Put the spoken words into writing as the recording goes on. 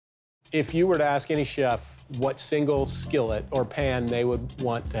If you were to ask any chef what single skillet or pan they would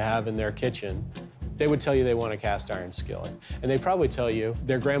want to have in their kitchen, they would tell you they want a cast iron skillet. And they'd probably tell you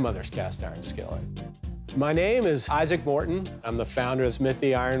their grandmother's cast iron skillet. My name is Isaac Morton. I'm the founder of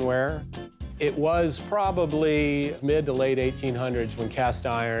Smithey Ironware. It was probably mid to late 1800s when cast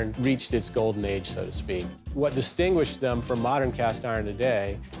iron reached its golden age, so to speak. What distinguished them from modern cast iron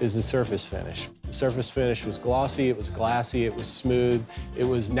today is the surface finish. The surface finish was glossy, it was glassy, it was smooth, it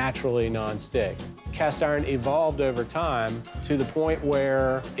was naturally non-stick. Cast iron evolved over time to the point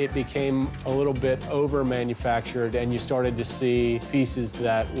where it became a little bit over-manufactured and you started to see pieces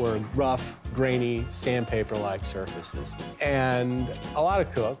that were rough, grainy, sandpaper-like surfaces. And a lot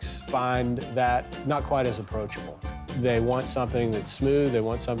of cooks find that not quite as approachable. They want something that's smooth, they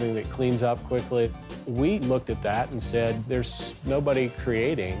want something that cleans up quickly. We looked at that and said, there's nobody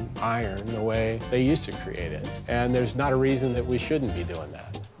creating iron the way they used to create it. And there's not a reason that we shouldn't be doing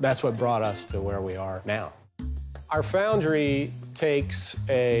that. That's what brought us to where we are now. Our foundry takes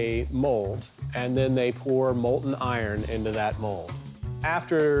a mold and then they pour molten iron into that mold.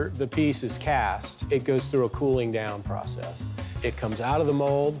 After the piece is cast, it goes through a cooling down process. It comes out of the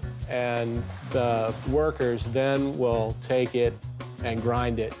mold and the workers then will take it and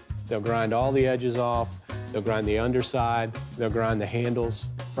grind it. They'll grind all the edges off, they'll grind the underside, they'll grind the handles.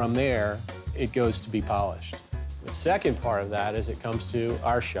 From there, it goes to be polished. The second part of that is it comes to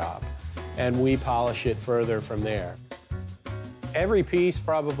our shop and we polish it further from there. Every piece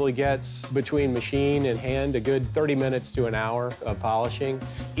probably gets, between machine and hand, a good 30 minutes to an hour of polishing.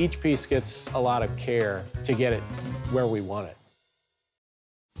 Each piece gets a lot of care to get it where we want it.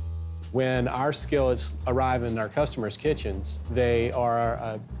 When our skillets arrive in our customers' kitchens, they are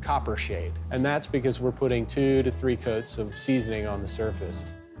a copper shade. And that's because we're putting 2 to 3 coats of seasoning on the surface.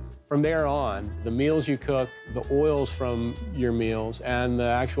 From there on, the meals you cook, the oils from your meals, and the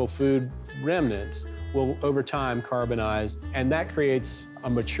actual food remnants will, over time, carbonize, and that creates a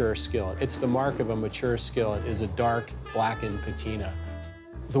mature skillet. It's the mark of a mature skillet is a dark, blackened patina.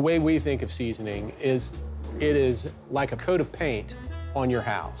 The way we think of seasoning is it is like a coat of paint on your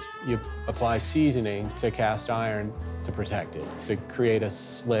house. You apply seasoning to cast iron to protect it, to create a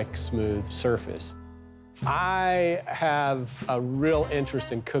slick, smooth surface. I have a real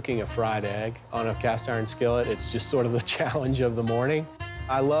interest in cooking a fried egg on a cast iron skillet. It's just sort of the challenge of the morning.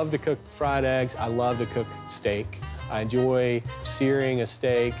 I love to cook fried eggs. I love to cook steak. I enjoy searing a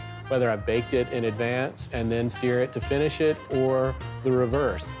steak, whether I've baked it in advance and then sear it to finish it, or the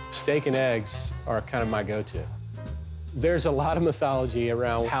reverse. Steak and eggs are kind of my go-to. There's a lot of mythology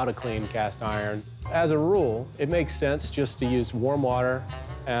around how to clean cast iron. As a rule, it makes sense just to use warm water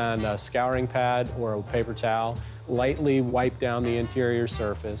and a scouring pad or a paper towel. Lightly wipe down the interior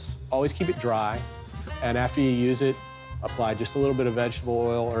surface. Always keep it dry. And after you use it, apply just a little bit of vegetable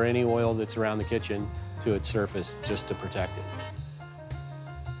oil or any oil that's around the kitchen to its surface just to protect it.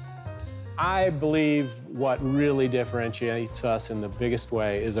 I believe what really differentiates us in the biggest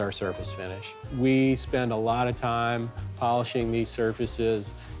way is our surface finish. We spend a lot of time polishing these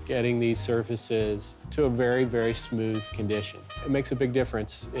surfaces, getting these surfaces to a very, very smooth condition. It makes a big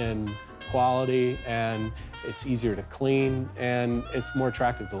difference in quality, and it's easier to clean, and it's more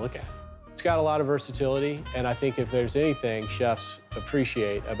attractive to look at. It's got a lot of versatility, and I think if there's anything chefs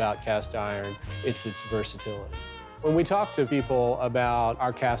appreciate about cast iron, it's its versatility. When we talk to people about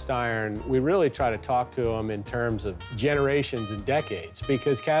our cast iron, we really try to talk to them in terms of generations and decades,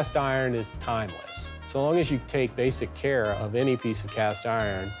 because cast iron is timeless. So long as you take basic care of any piece of cast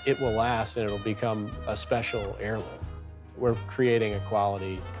iron, it will last and it'll become a special heirloom. We're creating a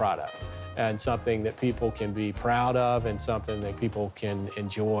quality product and something that people can be proud of and something that people can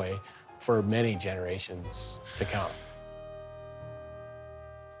enjoy for many generations to come.